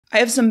I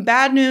have some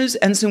bad news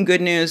and some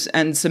good news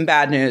and some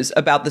bad news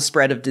about the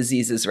spread of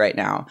diseases right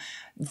now.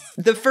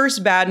 The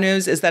first bad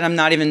news is that I'm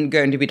not even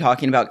going to be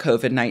talking about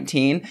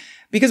COVID-19,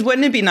 because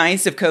wouldn't it be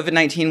nice if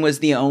COVID-19 was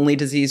the only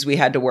disease we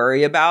had to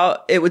worry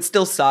about? It would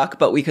still suck,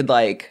 but we could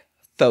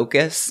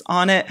focus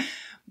on it.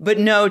 But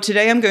no,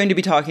 today I'm going to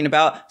be talking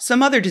about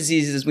some other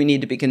diseases we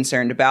need to be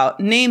concerned about,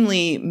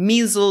 namely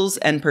measles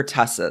and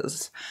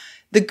pertussis.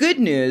 The good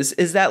news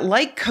is that,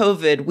 like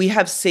COVID, we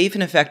have safe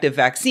and effective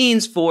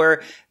vaccines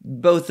for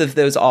both of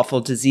those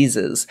awful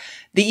diseases.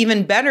 The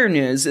even better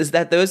news is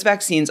that those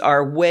vaccines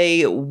are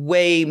way,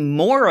 way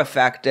more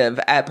effective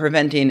at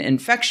preventing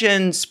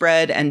infection,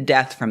 spread, and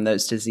death from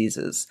those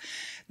diseases.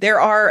 There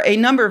are a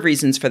number of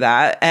reasons for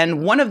that,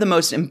 and one of the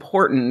most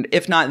important,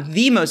 if not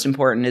the most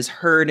important, is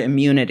herd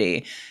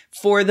immunity.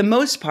 For the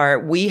most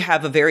part, we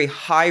have a very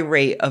high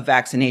rate of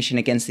vaccination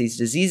against these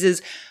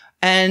diseases,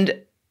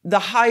 and the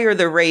higher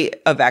the rate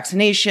of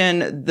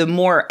vaccination, the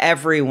more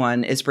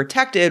everyone is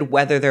protected,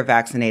 whether they're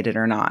vaccinated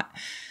or not.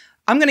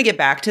 I'm going to get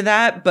back to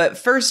that, but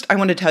first I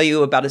want to tell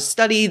you about a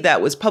study that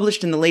was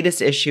published in the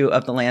latest issue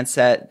of the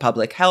Lancet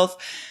Public Health.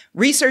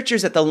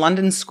 Researchers at the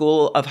London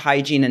School of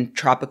Hygiene and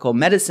Tropical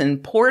Medicine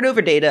pored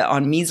over data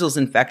on measles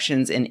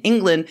infections in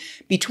England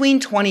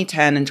between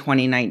 2010 and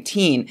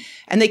 2019,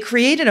 and they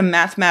created a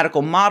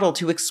mathematical model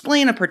to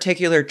explain a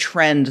particular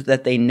trend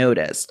that they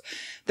noticed.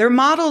 Their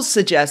models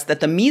suggest that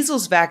the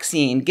measles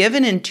vaccine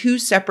given in 2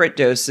 separate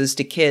doses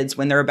to kids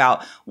when they're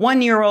about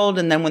 1 year old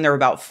and then when they're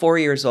about 4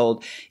 years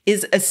old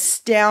is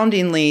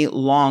astoundingly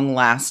long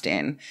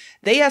lasting.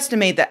 They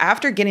estimate that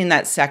after getting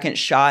that second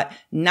shot,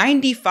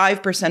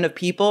 95% of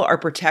people are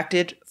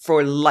protected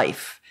for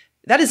life.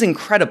 That is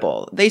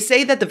incredible. They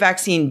say that the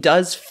vaccine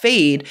does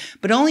fade,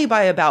 but only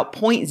by about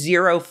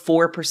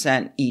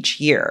 0.04%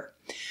 each year.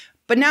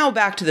 But now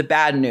back to the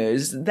bad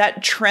news.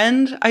 That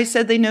trend I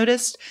said they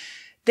noticed,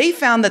 they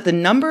found that the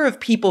number of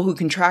people who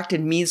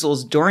contracted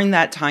measles during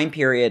that time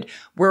period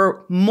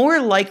were more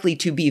likely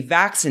to be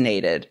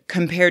vaccinated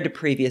compared to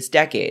previous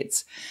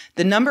decades.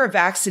 The number of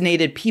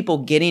vaccinated people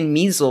getting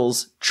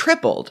measles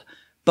tripled.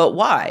 But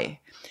why?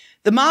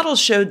 The models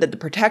showed that the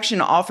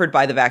protection offered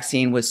by the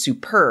vaccine was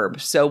superb.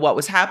 So what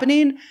was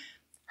happening?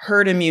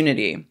 Herd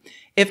immunity.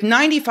 If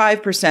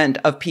 95%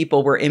 of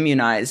people were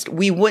immunized,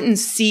 we wouldn't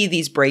see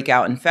these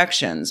breakout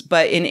infections.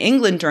 But in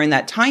England during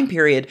that time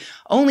period,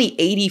 only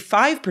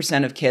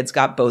 85% of kids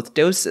got both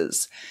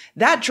doses.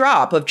 That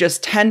drop of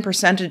just 10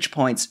 percentage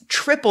points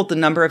tripled the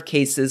number of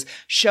cases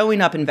showing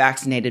up in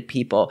vaccinated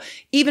people,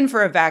 even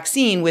for a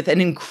vaccine with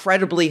an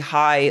incredibly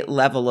high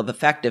level of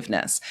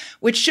effectiveness,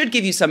 which should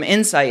give you some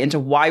insight into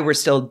why we're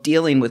still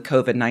dealing with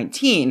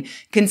COVID-19,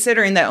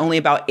 considering that only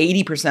about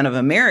 80% of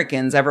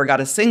Americans ever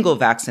got a single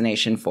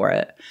vaccination for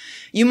it.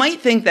 You might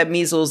think that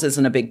measles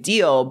isn't a big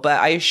deal, but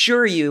I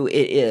assure you it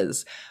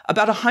is.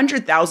 About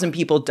 100,000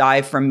 people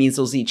die from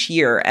measles each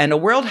year, and a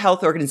World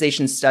Health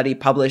Organization study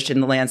published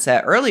in The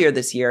Lancet earlier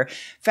this year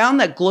found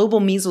that global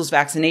measles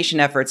vaccination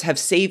efforts have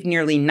saved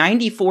nearly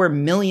 94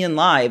 million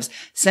lives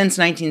since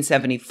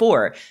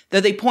 1974,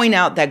 though they point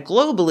out that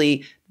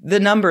globally, the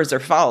numbers are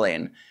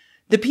falling.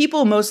 The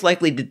people most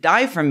likely to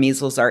die from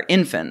measles are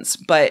infants,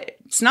 but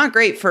it's not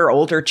great for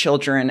older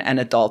children and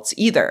adults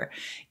either.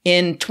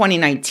 In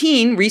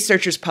 2019,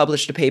 researchers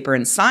published a paper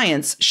in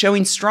Science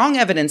showing strong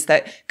evidence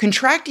that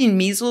contracting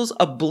measles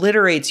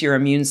obliterates your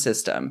immune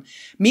system.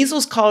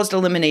 Measles caused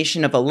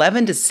elimination of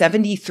 11 to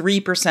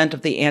 73%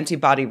 of the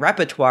antibody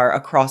repertoire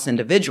across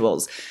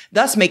individuals,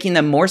 thus making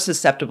them more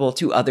susceptible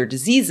to other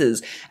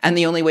diseases. And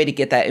the only way to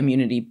get that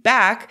immunity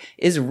back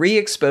is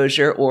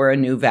re-exposure or a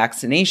new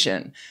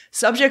vaccination.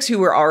 Subjects who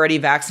were already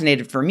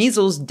vaccinated for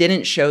measles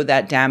didn't show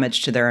that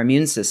damage to their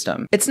immune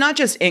system. It's not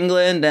just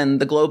England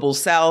and the global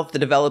south, the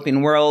developing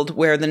world,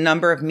 where the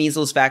number of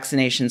measles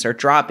vaccinations are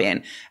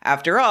dropping.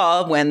 After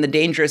all, when the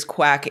dangerous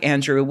quack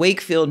Andrew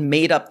Wakefield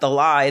made up the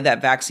lie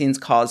that vaccines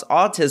cause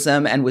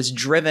autism and was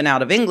driven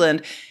out of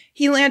England,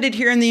 he landed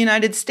here in the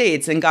United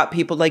States and got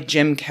people like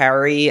Jim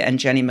Carrey and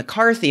Jenny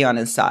McCarthy on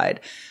his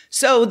side.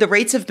 So the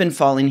rates have been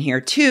falling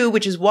here too,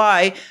 which is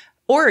why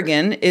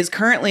Oregon is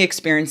currently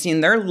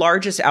experiencing their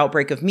largest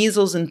outbreak of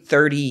measles in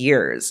 30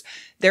 years.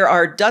 There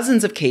are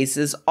dozens of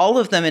cases, all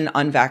of them in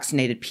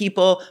unvaccinated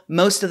people,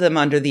 most of them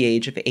under the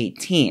age of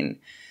 18.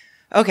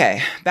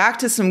 Okay, back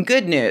to some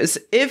good news.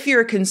 If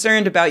you're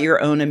concerned about your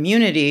own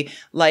immunity,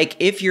 like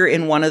if you're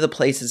in one of the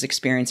places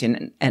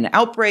experiencing an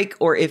outbreak,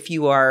 or if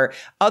you are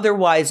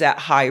otherwise at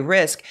high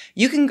risk,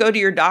 you can go to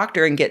your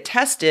doctor and get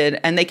tested,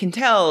 and they can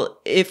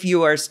tell if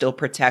you are still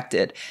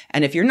protected.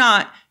 And if you're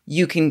not,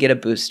 you can get a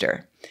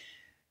booster.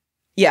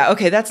 Yeah,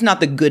 okay, that's not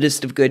the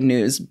goodest of good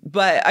news,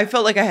 but I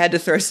felt like I had to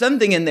throw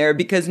something in there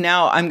because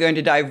now I'm going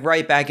to dive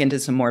right back into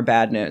some more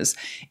bad news.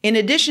 In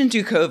addition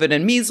to COVID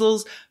and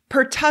measles,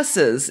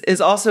 pertussis is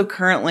also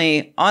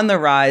currently on the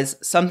rise,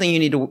 something you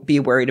need to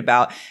be worried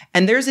about,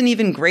 and there's an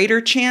even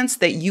greater chance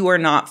that you are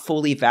not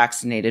fully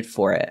vaccinated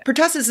for it.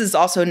 Pertussis is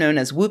also known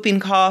as whooping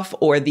cough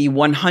or the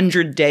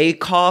 100-day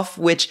cough,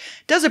 which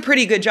does a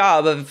pretty good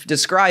job of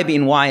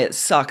describing why it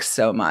sucks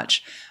so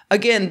much.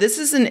 Again, this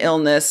is an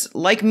illness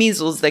like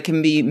measles that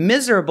can be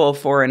miserable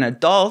for an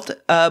adult,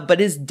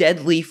 but is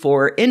deadly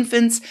for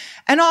infants,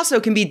 and also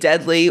can be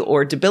deadly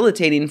or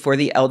debilitating for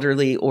the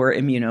elderly or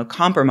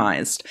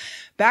immunocompromised.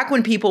 Back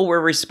when people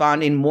were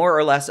responding more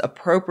or less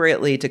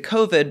appropriately to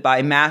COVID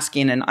by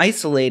masking and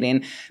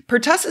isolating,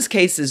 pertussis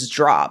cases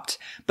dropped.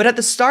 But at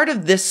the start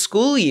of this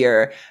school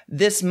year,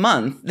 this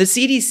month, the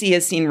CDC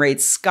has seen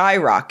rates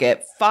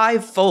skyrocket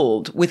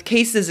 5-fold, with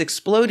cases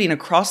exploding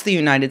across the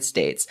United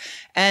States.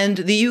 And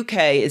the UK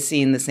is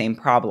seeing the same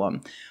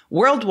problem.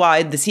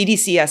 Worldwide, the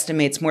CDC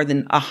estimates more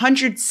than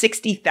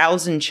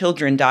 160,000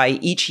 children die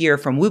each year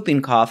from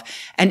whooping cough.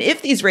 And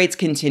if these rates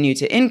continue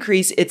to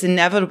increase, it's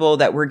inevitable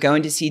that we're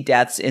going to see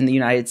deaths in the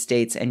United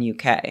States and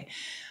UK.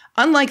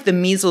 Unlike the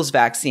measles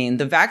vaccine,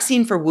 the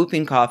vaccine for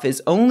whooping cough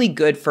is only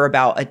good for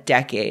about a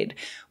decade,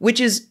 which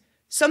is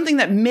something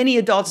that many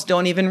adults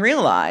don't even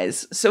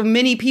realize. So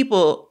many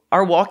people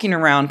are walking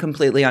around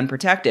completely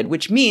unprotected,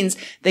 which means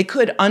they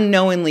could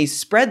unknowingly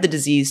spread the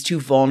disease to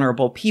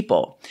vulnerable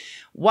people.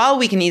 While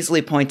we can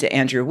easily point to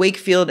Andrew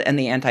Wakefield and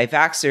the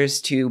anti-vaxxers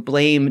to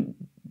blame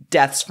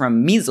deaths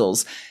from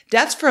measles,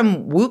 deaths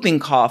from whooping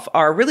cough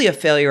are really a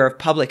failure of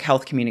public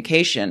health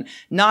communication,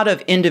 not of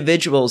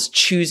individuals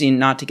choosing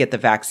not to get the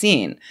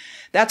vaccine.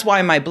 That's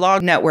why my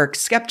blog network,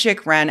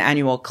 Skepchick, ran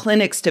annual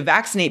clinics to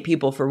vaccinate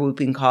people for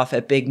whooping cough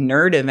at big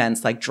nerd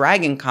events like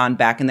Dragon Con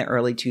back in the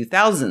early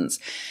 2000s.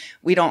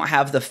 We don't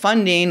have the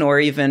funding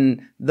or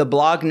even the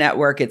blog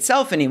network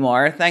itself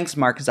anymore. Thanks,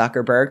 Mark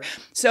Zuckerberg.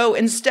 So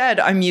instead,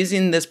 I'm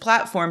using this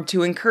platform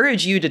to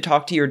encourage you to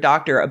talk to your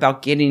doctor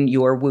about getting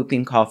your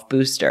whooping cough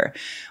booster.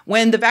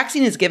 When the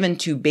vaccine is given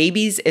to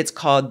babies, it's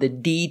called the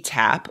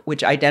DTaP,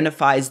 which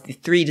identifies the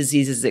 3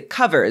 diseases it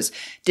covers: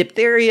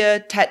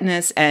 diphtheria,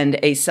 tetanus, and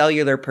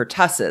acellular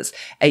pertussis.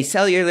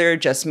 Acellular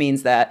just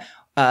means that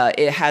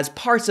it has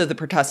parts of the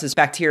pertussis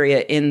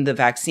bacteria in the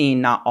vaccine,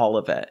 not all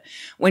of it.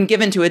 When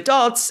given to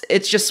adults,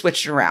 it's just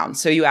switched around.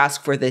 So you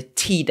ask for the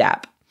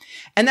Tdap.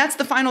 And that's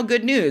the final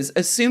good news.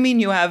 Assuming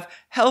you have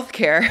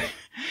healthcare,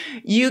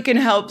 you can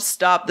help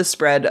stop the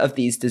spread of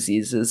these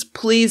diseases.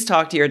 Please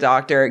talk to your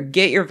doctor,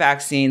 get your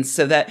vaccines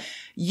so that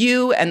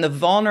you and the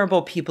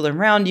vulnerable people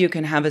around you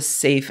can have a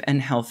safe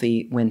and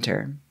healthy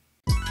winter.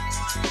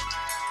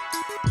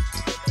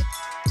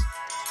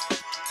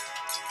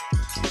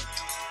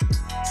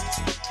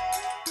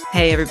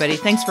 Hey everybody,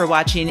 thanks for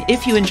watching.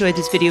 If you enjoyed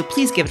this video,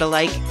 please give it a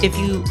like. If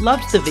you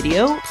loved the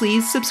video,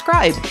 please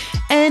subscribe.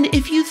 And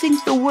if you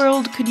think the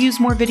world could use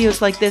more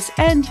videos like this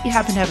and you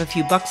happen to have a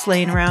few bucks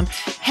laying around,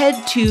 head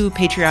to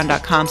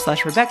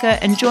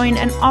patreon.com/Rebecca and join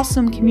an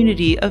awesome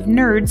community of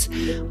nerds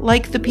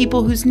like the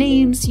people whose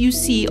names you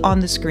see on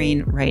the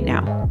screen right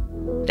now.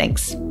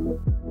 Thanks.